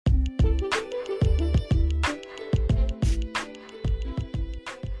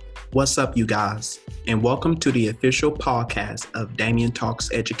What's up, you guys, and welcome to the official podcast of Damien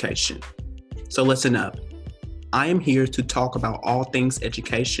Talks Education. So listen up. I am here to talk about all things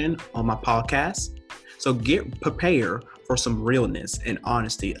education on my podcast. So get prepared for some realness and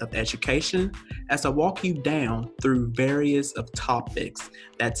honesty of education as I walk you down through various of topics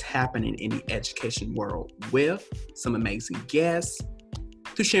that's happening in the education world with some amazing guests,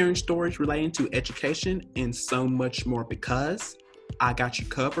 to sharing stories relating to education and so much more, because I got you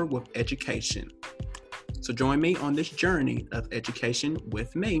covered with education. So join me on this journey of education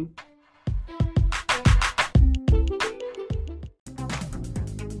with me.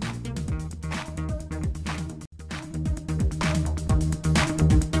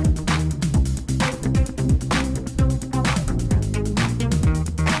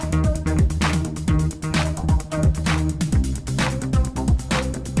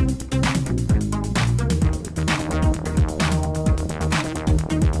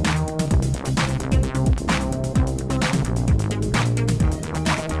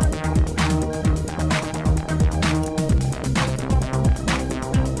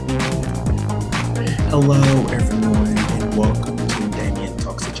 Hello, everyone, and welcome to Damien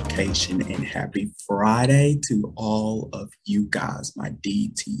Talks Education, and happy Friday to all of you guys, my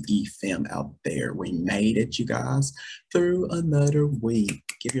DTE fam out there. We made it, you guys, through another week.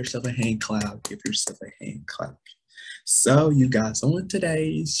 Give yourself a hand clap. Give yourself a hand clap. So, you guys, on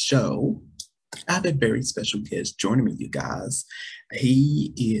today's show, I have a very special guest joining me, you guys.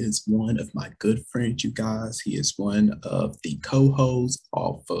 He is one of my good friends, you guys. He is one of the co-hosts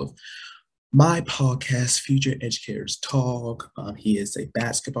off of my podcast, Future Educators Talk. He is a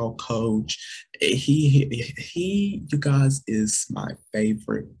basketball coach. He, you guys, is my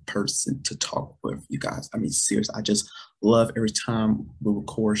favorite person to talk with, you guys. I mean, seriously, I just love every time we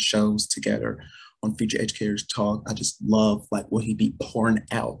record shows together on Future Educators Talk. I just love like what he be pouring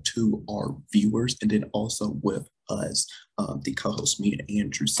out to our viewers, and then also with us, the co-host, me and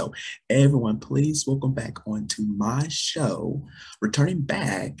Andrew. So everyone, please welcome back onto my show. Returning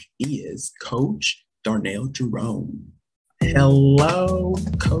back is Coach Darnell Jerome. Hello,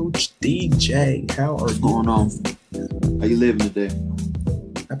 Coach DJ. How are you? Going on? How you living today?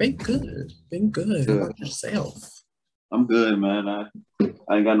 I've been good. Good. How about yourself? I'm good, man. I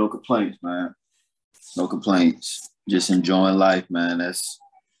ain't got no complaints, man. No complaints. Just enjoying life, man.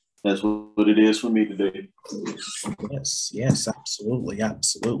 That's what it is for me today. Yes, absolutely.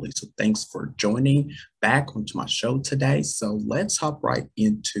 So thanks for joining back onto my show today. So let's hop right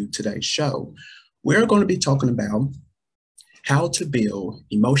into today's show. We're going to be talking about how to build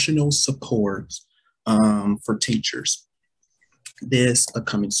emotional support for teachers this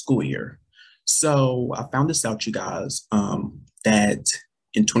upcoming school year. So I found this out, you guys, that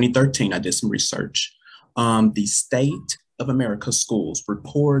in 2013, I did some research. The State of America Schools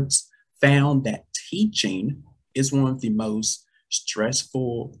reports found that teaching is one of the most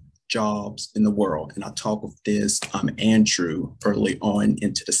stressful jobs in the world. And I talked with this Andrew early on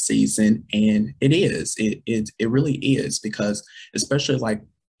into the season, and it is. It really is, because especially like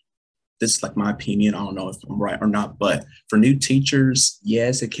this is like my opinion. I don't know if I'm right or not, but for new teachers,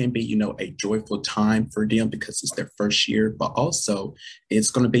 yes, it can be, a joyful time for them because it's their first year, but also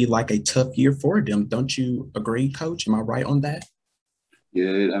it's going to be like a tough year for them. Don't you agree, Coach? Am I right on that?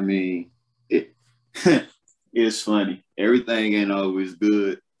 Yeah, I mean, it's funny. Everything ain't always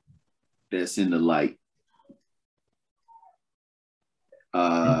good that's in the light.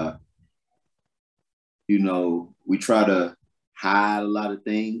 We try to hide a lot of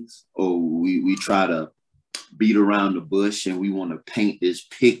things, or we try to beat around the bush, and we want to paint this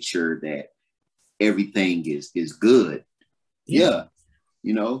picture that everything is good. Yeah.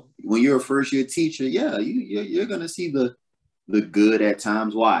 When you're a first year teacher, you're going to see the good at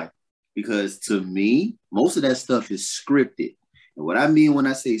times. Why? Because to me, most of that stuff is scripted. And what I mean when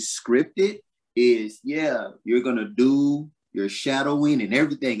I say scripted is, you're going to do your shadowing and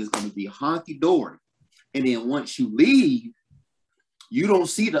everything is going to be honky-dory. And then once you leave, you don't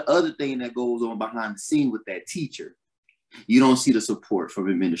see the other thing that goes on behind the scene with that teacher. You don't see the support from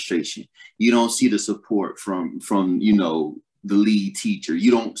administration. You don't see the support from the lead teacher.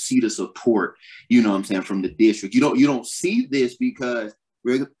 You don't see the support, from the district. You don't see this because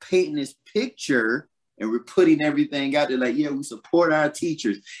we're painting this picture and we're putting everything out there like, we support our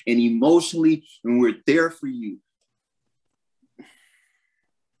teachers, and emotionally, and we're there for you.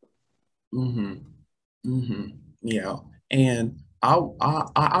 Yeah. And I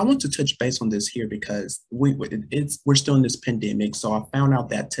want to touch base on this here because we're still in this pandemic. So I found out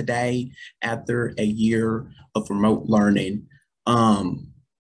that today, after a year of remote learning,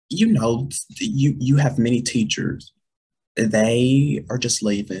 you have many teachers They are just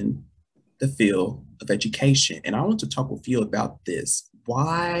leaving the field of education. And I want to talk with you about this.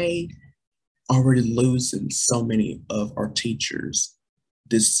 Why are we losing so many of our teachers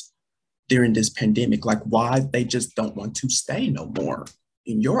this during this pandemic? Like why they just don't want to stay no more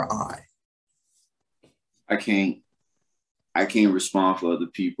in your eye? I can't I can't respond for other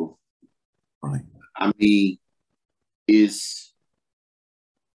people. Right. I mean, it's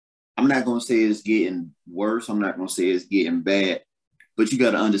I'm not gonna say it's getting worse. I'm not gonna say it's getting bad, but you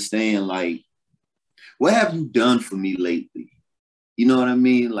gotta understand, like, what have you done for me lately? You know what I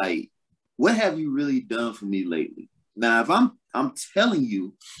mean? Like, what have you really done for me lately? Now, if I'm telling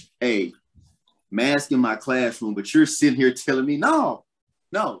you, hey, mask in my classroom, but you're sitting here telling me, no,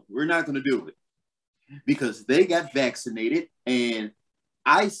 no, we're not gonna do it because they got vaccinated and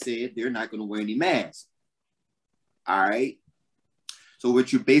I said they're not gonna wear any masks. All right. So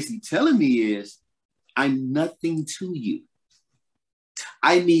what you're basically telling me is I'm nothing to you.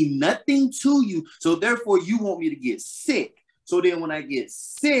 I mean nothing to you. So therefore you want me to get sick. So then when I get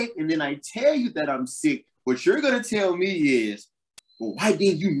sick and then I tell you that I'm sick, what you're going to tell me is, well, why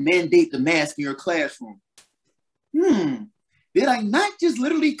didn't you mandate the mask in your classroom? Did I not just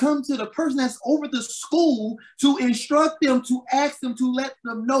literally come to the person that's over the school to instruct them, to ask them, to let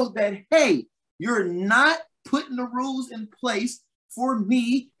them know that, hey, you're not putting the rules in place for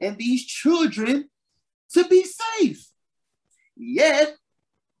me and these children to be safe. Yet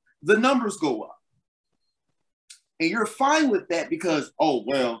the numbers go up. And you're fine with that because, oh,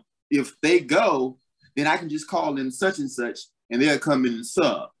 well, if they go, then I can just call in such and they'll come in and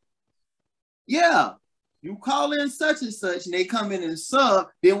sub. Yeah, you call in such and they come in and sub,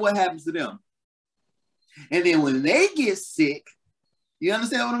 then what happens to them? And then when they get sick, you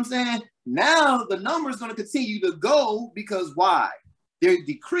understand what I'm saying? Now the number is going to continue to go because why? They're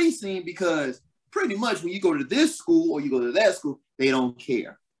decreasing because pretty much when you go to this school or you go to that school, they don't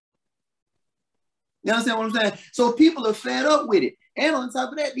care. You understand what I'm saying? So people are fed up with it. And on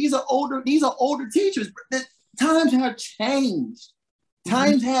top of that, these are older teachers. Times have changed.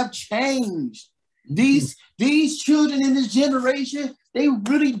 Times have changed. These children in this generation, they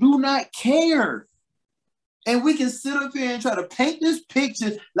really do not care. And we can sit up here and try to paint this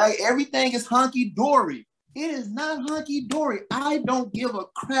picture like everything is hunky-dory. It is not hunky-dory. I don't give a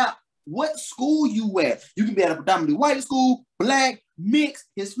crap what school you at. You can be at a predominantly white school, black, mixed,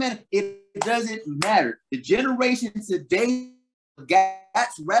 Hispanic. It doesn't matter. The generation today got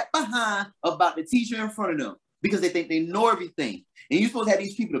wrapped behind about the teacher in front of them because they think they know everything. And you're supposed to have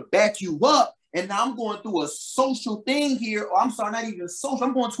these people to back you up. And now I'm going through a social thing here. Or I'm sorry, not even social.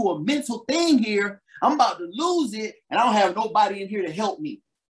 I'm going through a mental thing here. I'm about to lose it. And I don't have nobody in here to help me.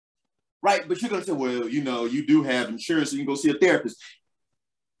 Right? But you're going to say, well, you know, you do have insurance, so you can go see a therapist.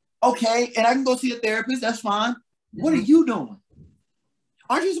 Okay, and I can go see a therapist. That's fine. What are you doing?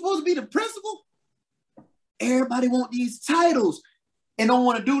 Aren't you supposed to be the principal? Everybody want these titles and don't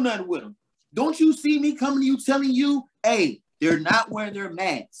want to do nothing with them. Don't you see me coming to you telling you, hey, they're not wearing their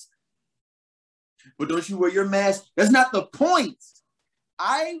masks. But don't you wear your mask? That's not the point.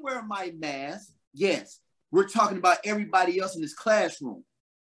 I wear my mask. Yes, we're talking about everybody else in this classroom.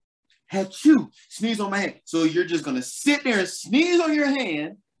 Had you sneeze on my hand. So you're just going to sit there and sneeze on your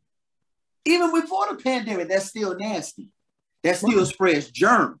hand. Even before the pandemic, that's still nasty. That still spreads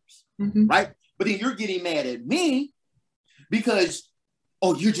germs, right? But then you're getting mad at me because,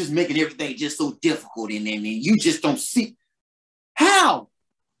 oh, you're just making everything just so difficult and you just don't see. How?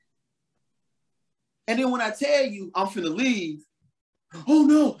 And then when I tell you I'm finna leave, oh,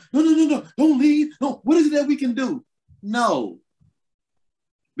 no, don't leave. No, what is it that we can do? No.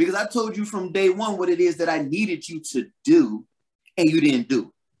 Because I told you from day one what it is that I needed you to do, and you didn't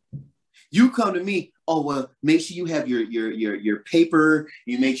do. You come to me, oh, well, make sure you have your paper.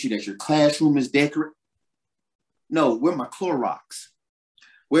 You make sure that your classroom is decorated. No, where my Clorox?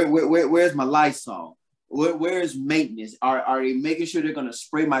 Where's my Lysol? Where's maintenance? Are they making sure they're going to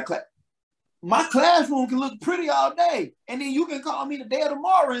spray my class? My classroom can look pretty all day. And then you can call me the day of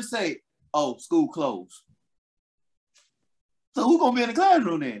tomorrow and say, oh, school closed. So who's going to be in the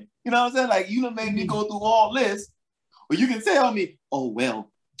classroom then? You know what I'm saying? Like, you done made me go through all this. Or you can tell me, oh,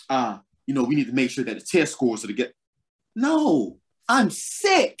 well, you know, we need to make sure that the test scores are to get. No, I'm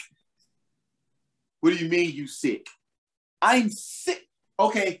sick. What do you mean you sick? I'm sick.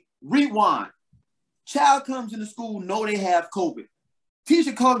 Okay, rewind. Child comes into school, know they have COVID.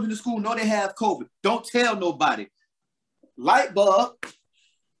 Teacher comes into school, know they have COVID. Don't tell nobody. Light bulb.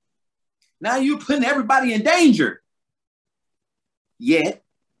 Now you're putting everybody in danger. Yet,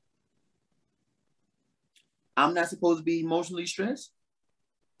 I'm not supposed to be emotionally stressed.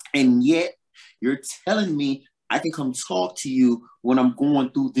 And yet, you're telling me I can come talk to you when I'm going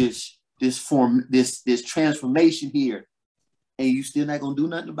through this transformation here, and you still not gonna do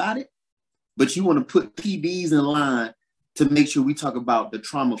nothing about it. But you want to put PDs in line to make sure we talk about the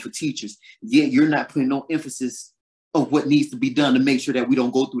trauma for teachers. Yet you're not putting no emphasis of what needs to be done to make sure that we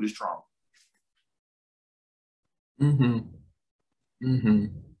don't go through this trauma. Mm-hmm. Mm-hmm.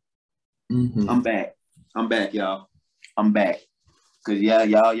 Mm-hmm. I'm back, y'all. I'm back. Cause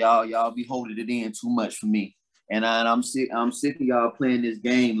y'all be holding it in too much for me. And I'm sick of y'all playing this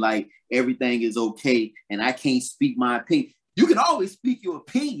game like everything is okay and I can't speak my opinion. You can always speak your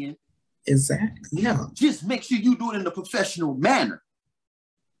opinion. Exactly. Yeah. Just make sure you do it in a professional manner.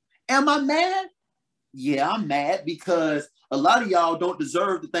 Am I mad? Yeah, I'm mad because a lot of y'all don't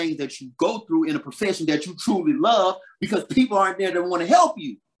deserve the things that you go through in a profession that you truly love because people aren't there that want to help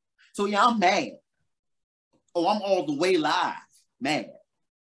you. So yeah, I'm mad. Oh, I'm all the way live, mad.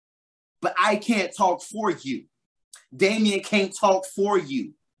 But I can't talk for you. Damien can't talk for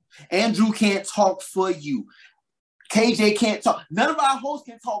you. Andrew can't talk for you. KJ can't talk. None of our hosts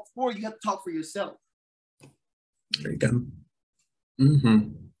can talk for you. You have to talk for yourself. There you go. Mm-hmm.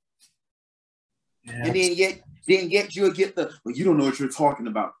 Yeah. And then yet you'll get the, well, you don't know what you're talking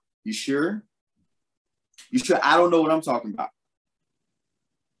about. You sure? You sure? I don't know what I'm talking about.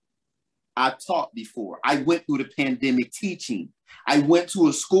 I taught before. I went through the pandemic teaching. I went to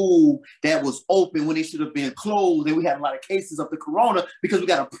a school that was open when it should have been closed. And we had a lot of cases of the corona because we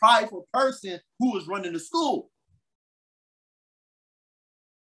got a prideful person who was running the school.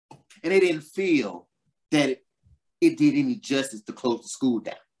 And they didn't feel that it did any justice to close the school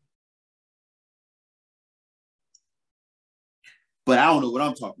down. But I don't know what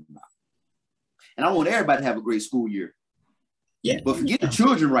I'm talking about. And I want everybody to have a great school year. Yeah. But forget the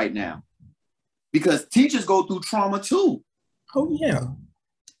children right now. Because teachers go through trauma too. Oh, yeah.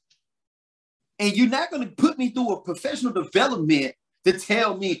 And you're not going to put me through a professional development to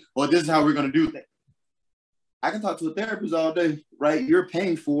tell me, well, this is how we're going to do that. I can talk to a therapist all day, right? You're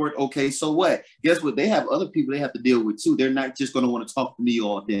paying for it. Okay, so what? Guess what? They have other people they have to deal with too. They're not just going to want to talk to me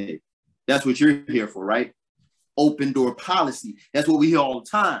all day. That's what you're here for, right? Open door policy. That's what we hear all the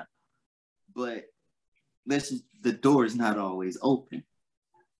time. But the door is not always open.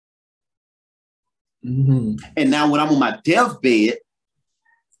 Mm-hmm. And now when I'm on my deathbed,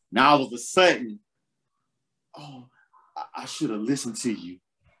 now all of a sudden, oh, I should have listened to you.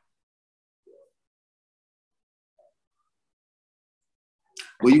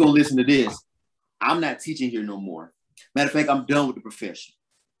 Well, you're going to listen to this. I'm not teaching here no more. Matter of fact, I'm done with the profession.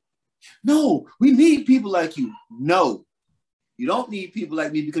 No, we need people like you. No, you don't need people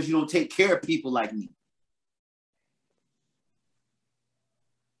like me because you don't take care of people like me.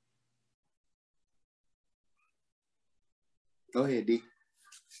 Go ahead, D.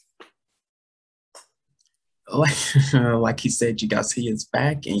 Like he said, you guys, he is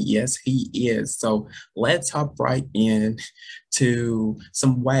back, and yes, he is. So let's hop right in to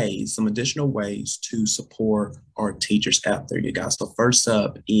some additional ways to support our teachers out there, you guys. So first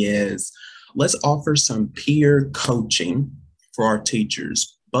up is let's offer some peer coaching for our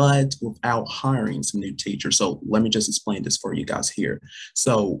teachers, but without hiring some new teachers. So let me just explain this for you guys here.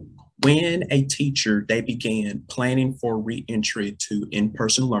 So when a teacher, they began planning for re-entry to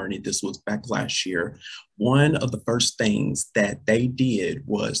in-person learning, this was back last year, one of the first things that they did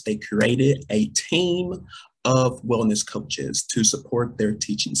was they created a team of wellness coaches to support their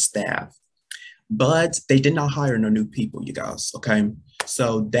teaching staff. But they did not hire no new people, you guys, okay?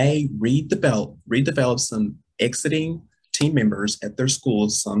 So they redeveloped some exiting team members at their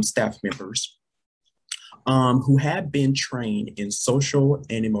schools, some staff members, who had been trained in social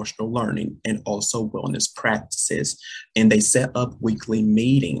and emotional learning and also wellness practices. And they set up weekly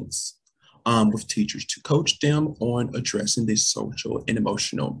meetings with teachers to coach them on addressing these social and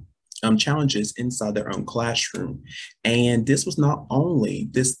emotional challenges inside their own classroom. And this not only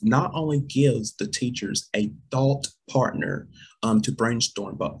gives the teachers a thought partner to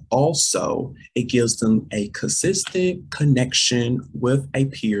brainstorm, but also it gives them a consistent connection with a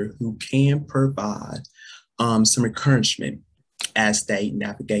peer who can provide some encouragement as they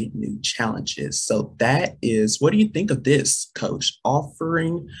navigate new challenges. So that is, what do you think of this, Coach?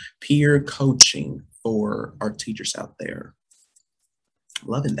 Offering peer coaching for our teachers out there.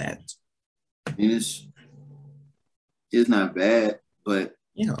 Loving that. It's not bad, but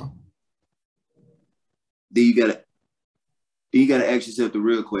yeah. Then you gotta ask yourself the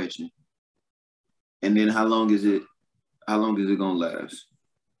real question. And then how long is it gonna last?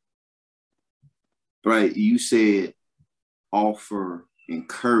 Right? You said offer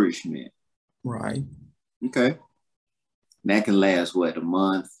encouragement. Right. Okay. That can last what, a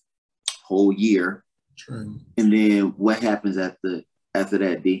month, whole year. True. And then what happens after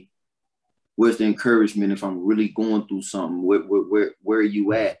that, D? Where's the encouragement if I'm really going through something? Where are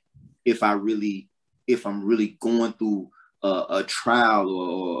you at? If I'm really going through a trial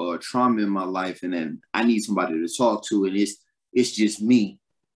or a trauma in my life, and then I need somebody to talk to, and it's just me.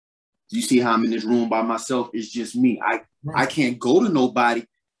 You see how I'm in this room by myself? It's just me. I can't go to nobody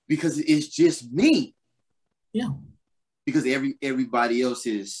because it's just me. Yeah. Because everybody else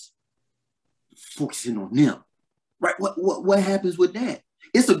is focusing on them. Right? What happens with that?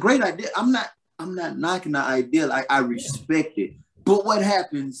 It's a great idea. I'm not knocking the idea. I respect it. But what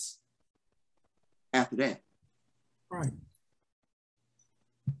happens after that? Right.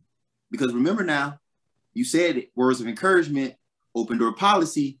 Because remember now, you said it, words of encouragement, open door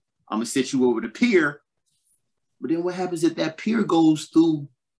policy. I'm gonna set you over to peer. But then what happens if that peer goes through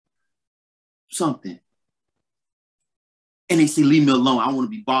something? And they say, leave me alone. I don't want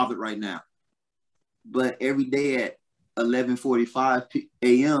to be bothered right now. But every day at 11:45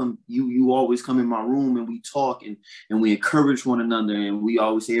 a.m., you always come in my room and we talk and we encourage one another and we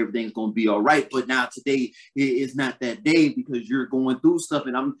always say everything's gonna be all right. But now today is not that day because you're going through stuff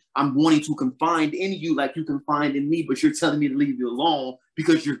and I'm wanting to confide in you like you confide in me, but you're telling me to leave you alone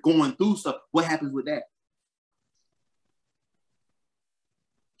because you're going through stuff. What happens with that?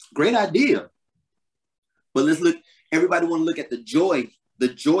 Great idea. But let's look, everybody want to look at the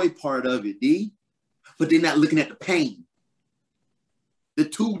joy part of it, D. But they're not looking at the pain. You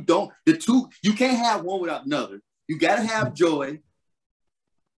can't have one without another. You got to have joy,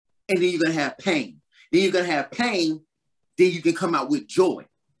 and then you're going to have pain. Then you're going to have pain, then you can come out with joy.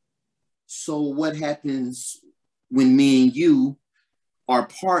 So what happens when me and you are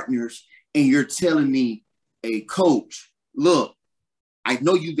partners and you're telling me, hey, coach, look, I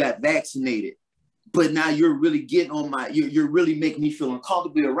know you got vaccinated, but now you're really getting on you're really making me feel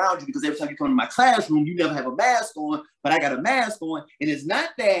uncomfortable around you because every time you come to my classroom, you never have a mask on, but I got a mask on. And it's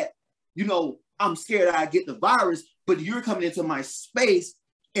not that, I'm scared I get the virus, but you're coming into my space.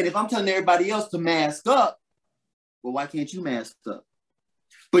 And if I'm telling everybody else to mask up, well, why can't you mask up?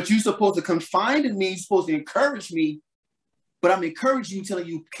 But you're supposed to confide in me. You're supposed to encourage me. But I'm encouraging you, telling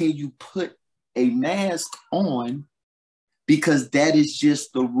you, can you put a mask on? Because that is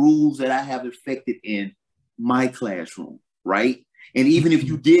just the rules that I have affected in my classroom, right? And even if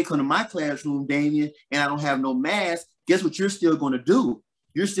you did come to my classroom, Damien, and I don't have no mask, guess what you're still going to do?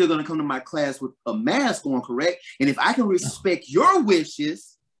 You're still going to come to my class with a mask on, correct? And if I can respect your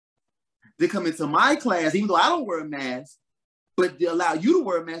wishes to come into my class, even though I don't wear a mask, but to allow you to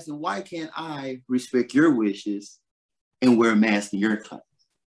wear a mask, then why can't I respect your wishes and wear a mask in your class?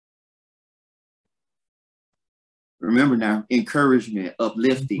 Remember now, encouragement,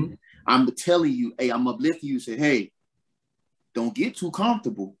 uplifting. Mm-hmm. I'm telling you, hey, I'm uplifting you. Say, hey, don't get too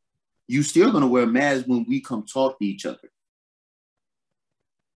comfortable. You still going to wear a mask when we come talk to each other.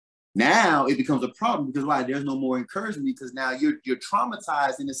 Now it becomes a problem because why? There's no more encouragement because now you're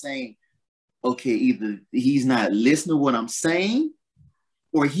traumatized into saying, okay, either he's not listening to what I'm saying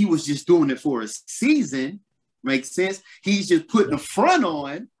or he was just doing it for a season. Makes sense? He's just putting a front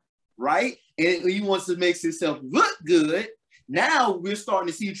on, right? And he wants to make himself look good. Now we're starting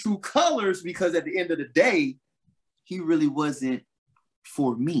to see true colors because at the end of the day, he really wasn't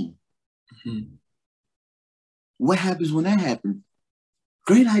for me. Mm-hmm. What happens when that happens?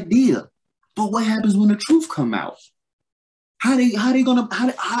 Great idea. But what happens when the truth come out? How are they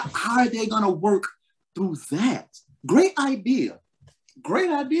gonna work through that? Great idea. Great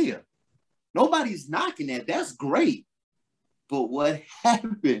idea. Nobody's knocking that. That's great. But what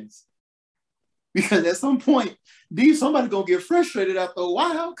happens? Because at some point, somebody's gonna get frustrated after a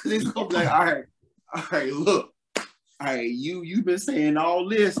while because it's gonna be like, all right, look, all right, you've been saying all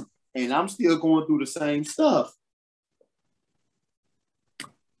this, and I'm still going through the same stuff.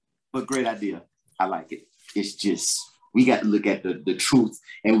 But great idea. I like it. It's just we got to look at the truth,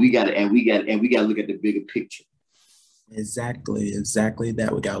 and we got to look at the bigger picture. Exactly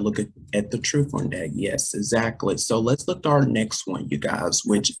that. We got to look at the truth on that. Yes, exactly. So let's look at our next one, you guys,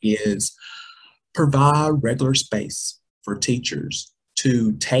 which is provide regular space for teachers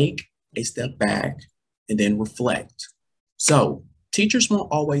to take a step back and then reflect. So teachers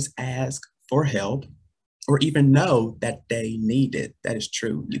won't always ask for help or even know that they need it. That is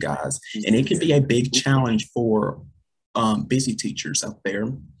true, you guys. And it can be a big challenge for busy teachers out there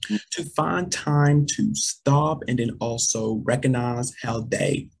to find time to stop and then also recognize how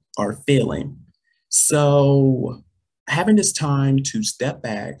they are feeling. So having this time to step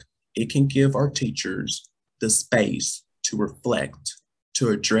back, it can give our teachers the space to reflect, to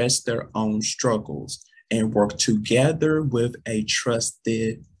address their own struggles, and work together with a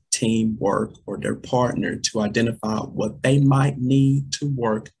trusted teamwork or their partner to identify what they might need to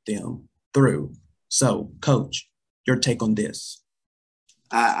work them through. So, Coach, your take on this?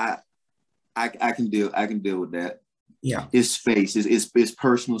 I can deal with that. Yeah, It's space. It's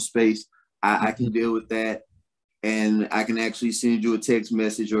personal space. I can deal with that, and I can actually send you a text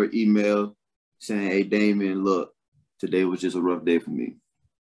message or email saying, "Hey, Damon, look, today was just a rough day for me,"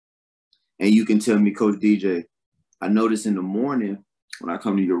 and you can tell me, Coach DJ, I notice in the morning when I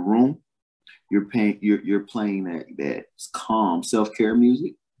come to your room, you're playing that calm self-care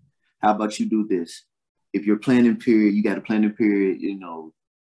music. How about you do this? If you're planning period, you got a planning period,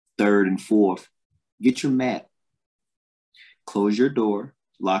 third and fourth, get your mat, close your door,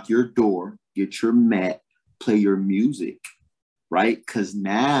 lock your door, get your mat, play your music, right? Because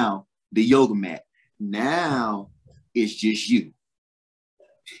now the yoga mat, now it's just you.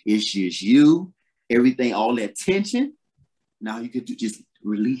 It's just you, everything, all that tension. Now you could just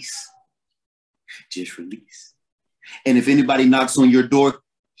release. Just release. And if anybody knocks on your door,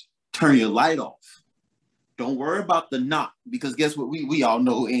 turn your light off. Don't worry about the knock, because guess what? We all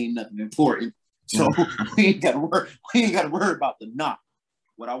know it ain't nothing important. So we ain't gotta worry about the knock.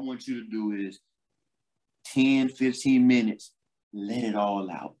 What I want you to do is 10, 15 minutes, let it all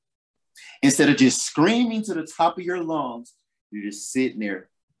out. Instead of just screaming to the top of your lungs, you're just sitting there,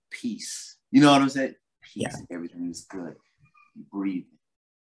 peace. You know what I'm saying? Peace. Yeah. Everything is good. You breathe.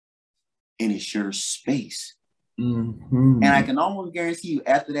 And it's your space. Mm-hmm. And I can almost guarantee you,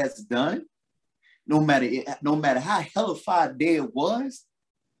 after that's done, no matter how hellified day it was,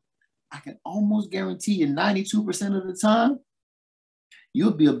 I can almost guarantee you 92% of the time,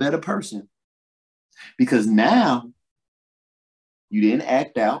 you'll be a better person. Because now you didn't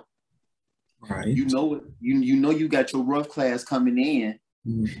act out. Right. You know you got your rough class coming in.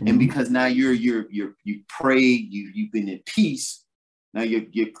 Mm-hmm. And because now you prayed, you've been in peace. Now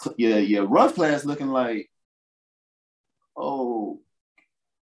your rough class looking like, oh,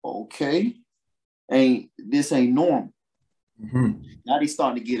 okay. This ain't normal. Mm-hmm. Now they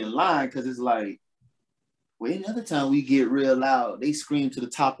starting to get in line, because it's like, well, any other time we get real loud, they scream to the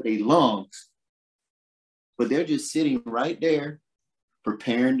top of their lungs. But they're just sitting right there,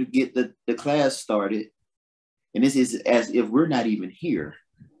 preparing to get the class started. And this is as if we're not even here.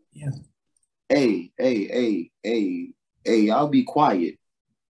 Yeah. Hey, y'all be quiet.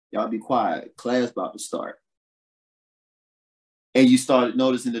 Y'all be quiet. Class about to start. And you started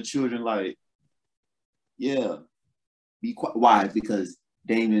noticing the children like, yeah, be quiet. Why? Because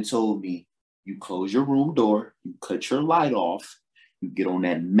Damon told me, you close your room door, you cut your light off, you get on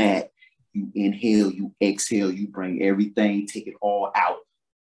that mat, you inhale, you exhale, you bring everything, take it all out.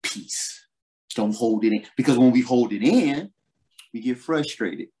 Peace. Don't hold it in. Because when we hold it in, we get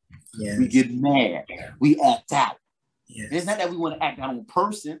frustrated. Yes. We get mad. We act out. Yes. And it's not that we want to act out on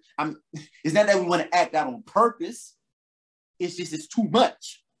person. It's not that we want to act out on purpose. It's just, it's too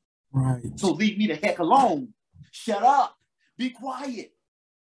much. Right. So leave me the heck alone. Shut up. Be quiet.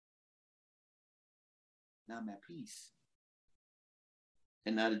 Now I'm at peace.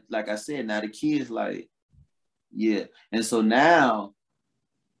 And now, like I said, now the kids like, yeah. And so now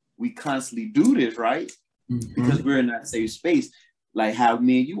we constantly do this, right? Mm-hmm. Because we're in that safe space. Like how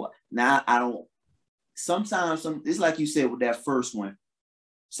me and you are. Now I don't, sometimes it's like you said with that first one,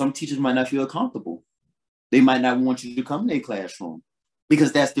 some teachers might not feel comfortable. They might not want you to come in their classroom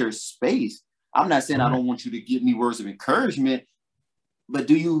because that's their space. I'm not saying I don't want you to give me words of encouragement, but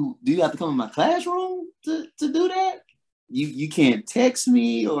do you have to come in my classroom to do that? You can't text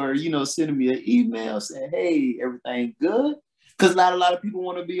me or, send me an email saying, hey, everything good? Because not a lot of people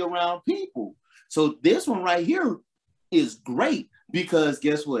want to be around people. So this one right here is great because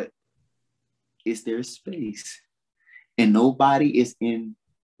guess what? It's their space and nobody is in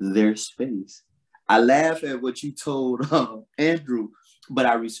their space. I laugh at what you told Andrew, but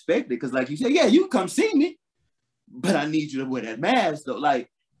I respect it because like you said, yeah, you can come see me, but I need you to wear that mask though. Like,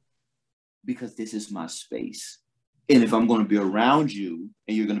 because this is my space. And if I'm going to be around you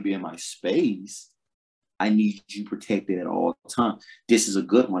and you're going to be in my space, I need you protected at all times. This is a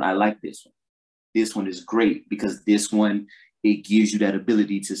good one. I like this one. This one is great because this one, it gives you that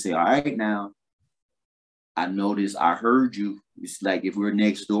ability to say, all right, now, I noticed, I heard you. It's like if we're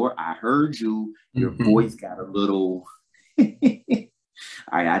next door, I heard you. Your voice got a little, all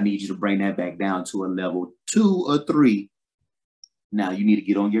right, I need you to bring that back down to a level 2 or 3. Now you need to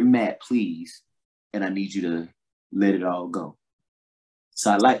get on your mat, please. And I need you to let it all go.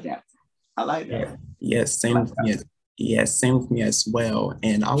 So I like that. I like that. Yeah. Yes, same with me. Yes, same with me as well.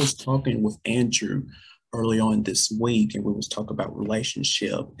 And I was talking with Andrew early on this week, and we was talking about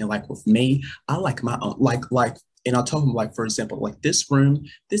relationship. And like with me, I like my own, like And I'll tell them, like, for example, like this room,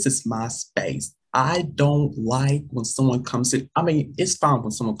 this is my space. I don't like when someone comes in. I mean, it's fine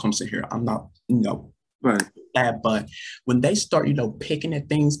when someone comes in here. I'm not, Right. that, but when they start, picking at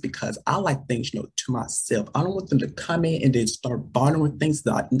things because I like things, to myself. I don't want them to come in and then start bothering with things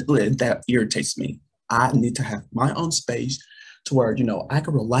that irritates me. I need to have my own space to where, I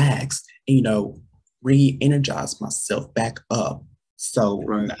can relax and, re-energize myself back up. So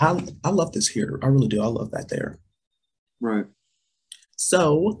Right. I love this here. I really do. I love that there. Right.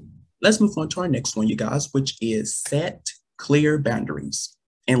 So let's move on to our next one, you guys, which is set clear boundaries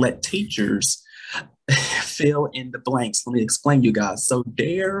and let teachers fill in the blanks. Let me explain, you guys. So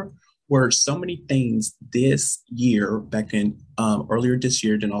there were so many things this year, back in earlier this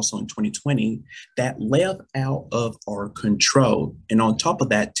year, and also in 2020, that left out of our control. And on top of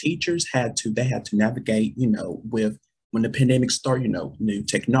that, teachers had to navigate, with when the pandemic started, new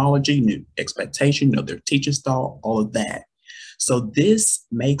technology, new expectation, their teaching style, all of that. So this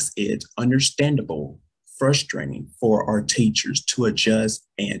makes it understandable, frustrating for our teachers to adjust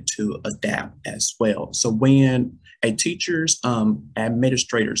and to adapt as well. So when a teacher's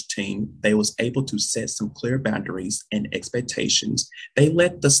administrators team, they was able to set some clear boundaries and expectations, they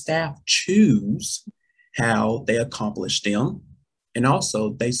let the staff choose how they accomplish them. And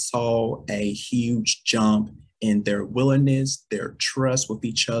also they saw a huge jump in their willingness, their trust with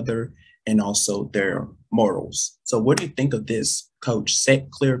each other, and also their morals. So what do you think of this, Coach? Set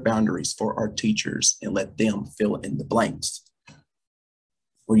clear boundaries for our teachers and let them fill in the blanks.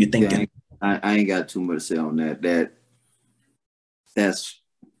 What are you thinking? Yeah, I ain't got too much to say on that. That's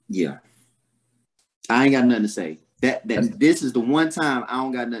yeah. I ain't got nothing to say. That this is the one time I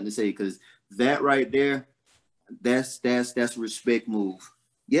don't got nothing to say, because that right there, that's a respect move.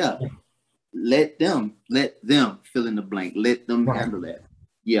 Yeah. Let them fill in the blank. Let them handle that.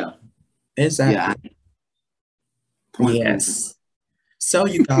 Yeah. Exactly. Yeah. Yes. So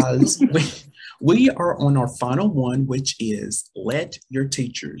you guys, we are on our final one, which is let your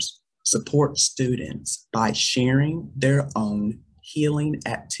teachers support students by sharing their own healing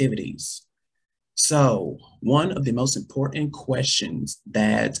activities. So one of the most important questions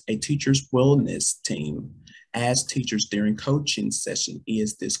that a teacher's wellness team asks teachers during coaching session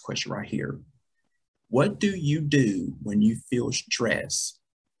is this question right here. What do you do when you feel stress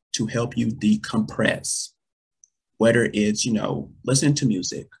to help you decompress? Whether it's, listening to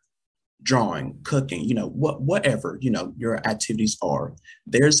music, drawing, cooking, whatever, your activities are,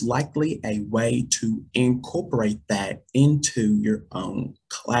 there's likely a way to incorporate that into your own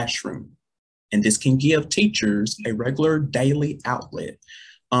classroom. And this can give teachers a regular daily outlet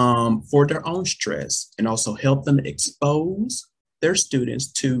for their own stress and also help them expose their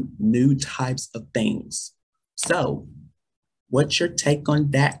students to new types of things. So what's your take on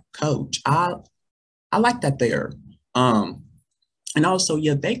that, Coach? I like that there. And also,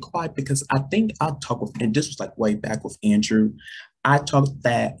 yeah, they quiet because I think I talked with, and this was like way back with Andrew, I talked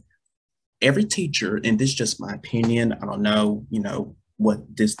that every teacher, and this is just my opinion, I don't know,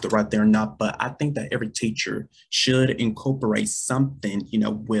 what this the right there or not, but I think that every teacher should incorporate something,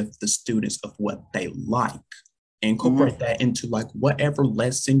 with the students of what they like. Incorporate that into like whatever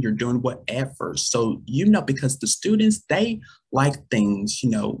lesson you're doing, whatever. So, because the students, they like things,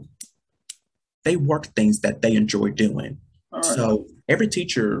 they work things that they enjoy doing. Right. So every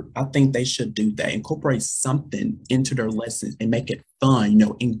teacher, I think they should do that, incorporate something into their lessons and make it fun,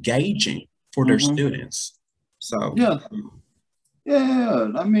 engaging for their students. So yeah.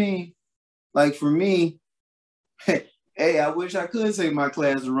 I mean, like for me, hey, I wish I could say my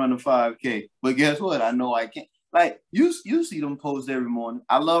class is running 5K, but guess what? I know I can't. Like you see them posts every morning.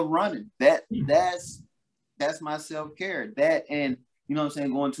 I love running. That's my self-care. That, and you know what I'm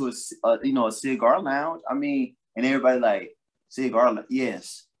saying, going to a cigar lounge. I mean, and everybody like cigar.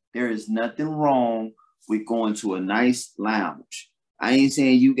 Yes, there is nothing wrong with going to a nice lounge. I ain't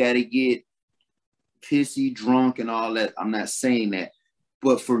saying you got to get pissy, drunk, and all that. I'm not saying that.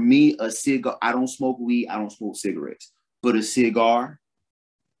 But for me, a cigar, I don't smoke weed. I don't smoke cigarettes. But a cigar,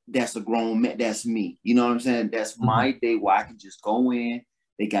 that's a grown man. That's me. You know what I'm saying? That's my day where I can just go in.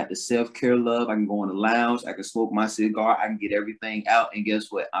 They got the self-care love. I can go in the lounge. I can smoke my cigar. I can get everything out. And guess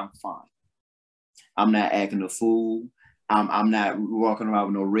what? I'm fine. I'm not acting a fool. I'm not walking around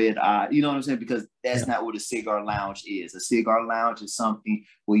with no red eye. You know what I'm saying? Because that's not what a cigar lounge is. A cigar lounge is something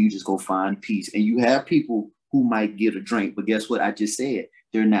where you just go find peace. And you have people who might get a drink. But guess what? I just said,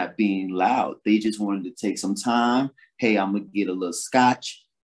 they're not being loud. They just wanted to take some time. Hey, I'm going to get a little scotch.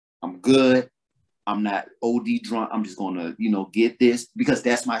 I'm good. I'm not OD drunk. I'm just going to, get this because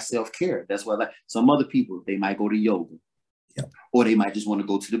that's my self-care. That's what I like. Some other people, they might go to yoga or they might just want to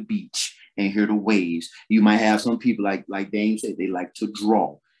go to the beach and hear the waves. You might have some people like Dame said, they like to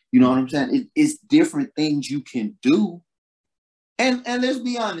draw. You know what I'm saying? It's different things you can do. And let's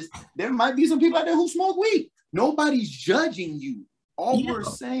be honest, there might be some people out there who smoke weed. Nobody's judging you. All we're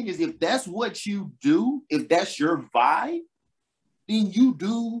saying is if that's what you do, if that's your vibe, then you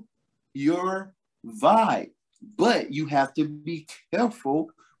do your vibe. But you have to be careful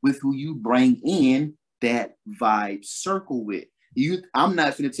with who you bring in that vibe circle with. I'm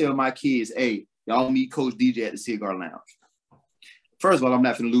not going to tell my kids, hey, y'all meet Coach DJ at the Cigar Lounge. First of all, I'm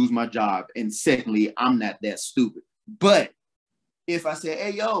not going to lose my job. And secondly, I'm not that stupid. But if I say,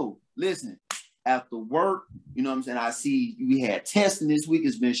 hey, yo, listen, after work, you know what I'm saying? I see we had testing this week.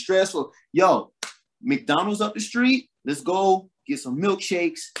 It's been stressful. Yo, McDonald's up the street. Let's go get some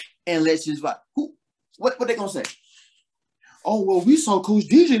milkshakes and let's just vibe. What they going to say? Oh, well, we saw Coach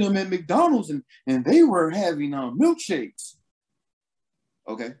DJ them at McDonald's and they were having milkshakes.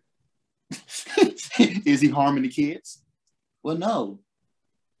 Okay. Is he harming the kids? Well, no.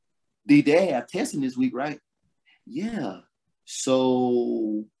 They have testing this week, right? Yeah.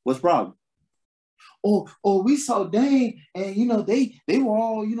 So what's the problem? Oh, we saw Dane and, they were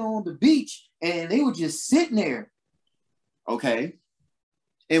all, on the beach and they were just sitting there. Okay.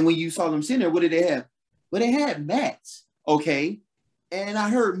 And when you saw them sitting there, what did they have? Well, they had mats. Okay. And I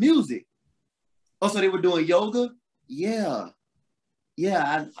heard music. Oh, so they were doing yoga? Yeah.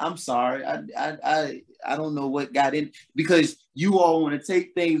 Yeah, I'm sorry. I don't know what got in, because you all want to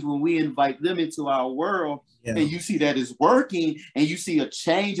take things when we invite them into our world, and you see that it's working, and you see a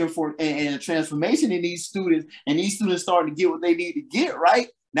change and a transformation in these students, and these students starting to get what they need to get, right?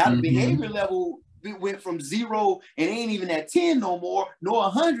 Now the behavior level went from 0 and ain't even at 10 no more, nor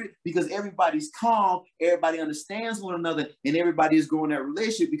 100, because everybody's calm, everybody understands one another, and everybody is growing that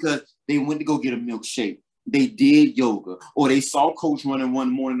relationship because they went to go get a milkshake. They did yoga, or they saw Coach running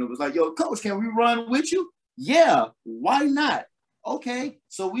one morning and was like, yo, Coach, can we run with you? Yeah, why not? Okay,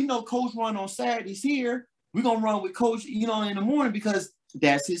 so we know Coach run on Saturdays here. We're going to run with Coach, in the morning because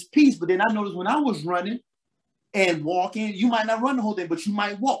that's his piece. But then I noticed when I was running and walking, you might not run the whole day, but you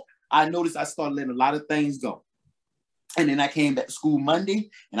might walk. I noticed I started letting a lot of things go. And then I came back to school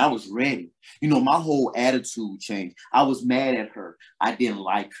Monday and I was ready. My whole attitude changed. I was mad at her. I didn't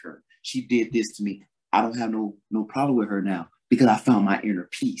like her. She did this to me. I don't have no problem with her now because I found my inner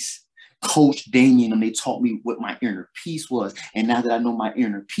peace. Coach Damien and they taught me what my inner peace was. And now that I know my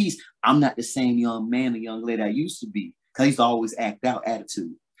inner peace, I'm not the same young man or young lady I used to be, because I used to always act out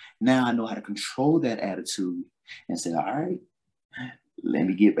attitude. Now I know how to control that attitude and say, all right, let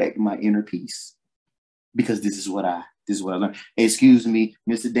me get back to my inner peace, because this is what I learned. Excuse me,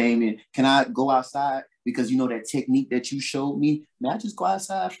 Mr. Damien, can I go outside? Because that technique that you showed me, may I just go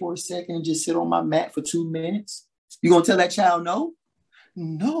outside for a second and just sit on my mat for 2 minutes? You gonna tell that child no?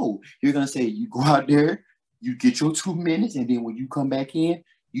 No. You're gonna say, you go out there, you get your 2 minutes, and then when you come back in,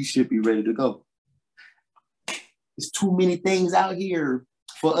 you should be ready to go. There's too many things out here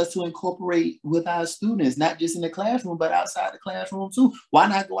for us to incorporate with our students, not just in the classroom, but outside the classroom too. Why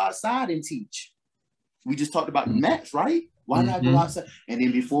not go outside and teach? We just talked about the mats, right? Why not go outside? And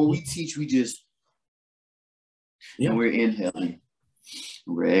then before we teach, we just, and we're inhaling,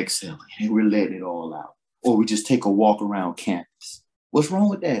 and we're exhaling, and we're letting it all out. Or we just take a walk around campus. What's wrong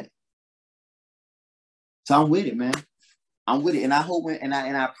with that? So I'm with it, man. I'm with it. And I hope and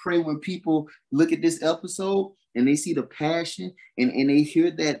I pray when people look at this episode and they see the passion and they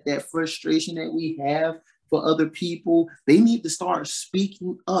hear that frustration that we have for other people, they need to start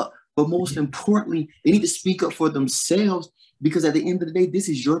speaking up. But most importantly, they need to speak up for themselves, because at the end of the day, this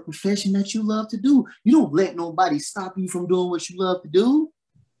is your profession that you love to do. You don't let nobody stop you from doing what you love to do.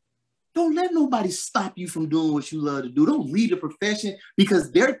 Don't let nobody stop you from doing what you love to do. Don't leave the profession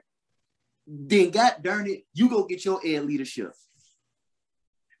because then God darn it, you go get your ed leadership.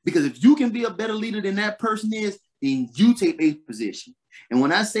 Because if you can be a better leader than that person is, then you take their position. And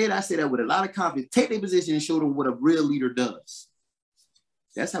when I say that with a lot of confidence. Take their position and show them what a real leader does.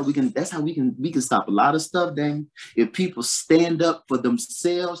 That's how we can stop a lot of stuff, dang. If people stand up for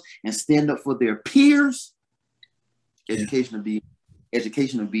themselves and stand up for their peers, education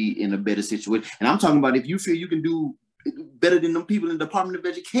will be in a better situation. And I'm talking about if you feel you can do better than them people in the Department of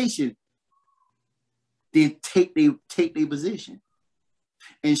Education, then take their position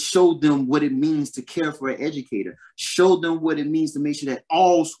and show them what it means to care for an educator. Show them what it means to make sure that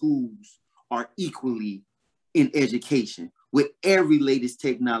all schools are equally in education, with every latest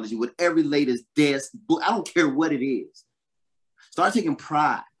technology, with every latest desk, book. I don't care what it is. Start taking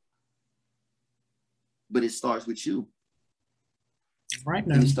pride. But it starts with you. Right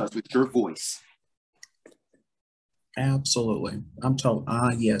now. And it starts with your voice. Absolutely.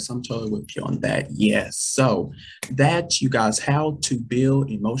 Yes, I'm totally with you on that. Yes. So that you guys, how to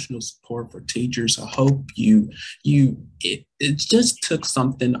build emotional support for teachers. I hope it just took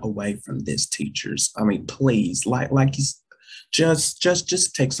something away from this teachers. I mean, please, like you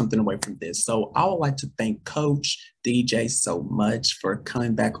just take something away from this. So I would like to thank Coach DJ so much for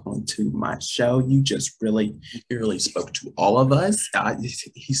coming back onto my show. You really spoke to all of us.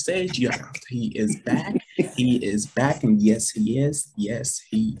 He said, yeah, he is back. He is back, and yes, he is. Yes,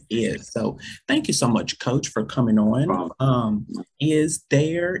 he is. So thank you so much, Coach, for coming on. Is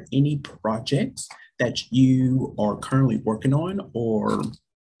there any projects that you are currently working on, or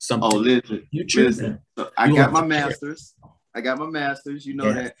something listen. So I got my master's. You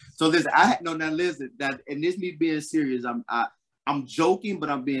know that. So listen, and this me being serious. I'm joking, but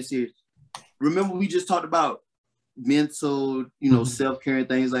I'm being serious. Remember, we just talked about mental, self-care and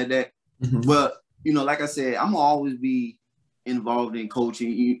things like that. But like I said, I'm gonna always be involved in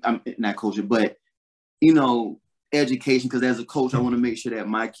coaching. I'm not coaching, but education. Because as a coach, I want to make sure that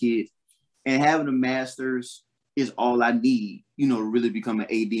my kids, and having a master's is all I need, to really become an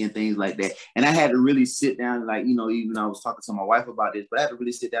AD and things like that. And I had to really sit down, even I was talking to my wife about this, but I had to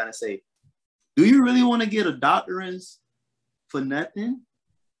really sit down and say, do you really want to get a doctorate for nothing?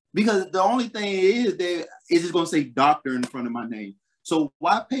 Because the only thing is that it's just going to say doctor in front of my name. So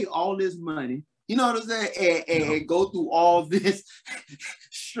why pay all this money, you know what I'm saying, and go through all this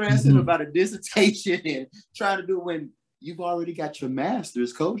stressing about a dissertation and trying to do when you've already got your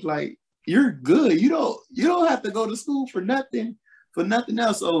master's, coach? Like, you're good. You don't have to go to school for nothing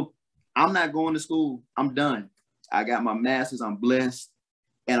else. So I'm not going to school. I'm done. I got my master's. I'm blessed.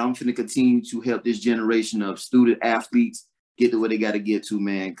 And I'm going to continue to help this generation of student athletes get to where they got to get to,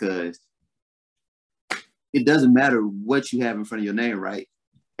 man, because it doesn't matter what you have in front of your name, right?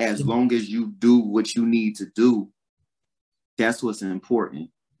 As long as you do what you need to do, that's what's important.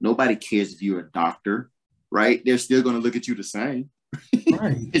 Nobody cares if you're a doctor, right? They're still going to look at you the same.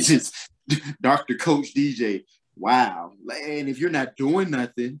 Right. It's just Dr. Coach DJ. Wow. And if you're not doing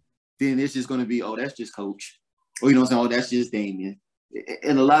nothing, then it's just going to be, oh, that's just Coach. Or, oh, that's just Damien.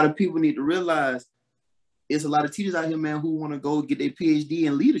 And a lot of people need to realize it's a lot of teachers out here, man, who want to go get their PhD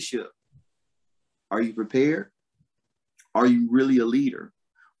in leadership. Are you prepared? Are you really a leader?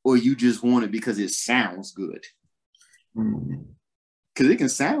 Or you just want it because it sounds good? Because it can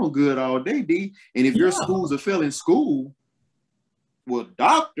sound good all day, D. And if your schools are failing school, well,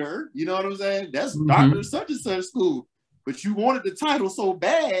 doctor, you know what I'm saying? That's Dr. such and such school. But you wanted the title so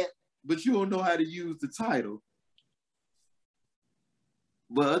bad, but you don't know how to use the title.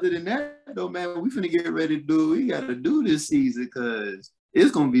 But other than that, though, man, we finna get ready to do what we got to do this season, because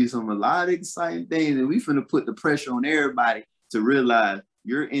it's going to be a lot of exciting things. And we finna put the pressure on everybody to realize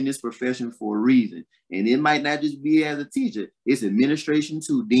you're in this profession for a reason. And it might not just be as a teacher. It's administration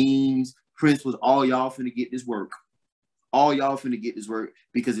too, deans, principals, all y'all finna get this work. All y'all finna get this work,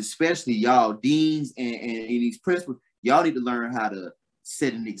 because especially y'all deans and these principals, y'all need to learn how to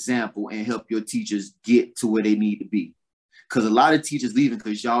set an example and help your teachers get to where they need to be. Because a lot of teachers leaving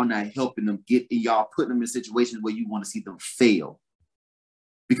because y'all not helping them get, y'all putting them in situations where you want to see them fail.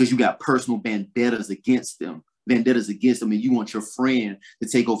 Because you got personal vendettas against them, and you want your friend to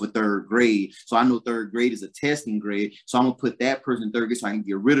take over third grade. So I know third grade is a testing grade. So I'm going to put that person in third grade so I can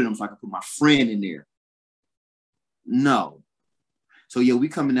get rid of them, so I can put my friend in there. No. So yeah, we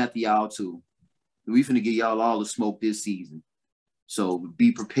coming after y'all too. We finna get y'all all the smoke this season. So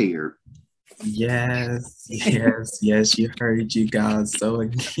be prepared. Yes, you heard you guys. So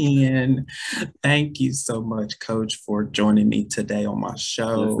again, thank you so much, Coach, for joining me today on my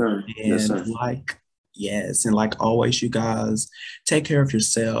show. Yes, sir. And like always, you guys, take care of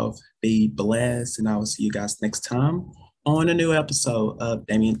yourself, be blessed, and I will see you guys next time on a new episode of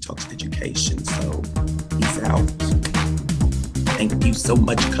Damien Talks Education. So peace out. Thank you so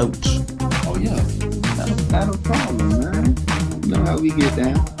much, Coach. Oh yeah, not a problem, man. You know how we get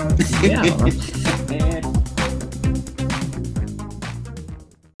down. Yeah.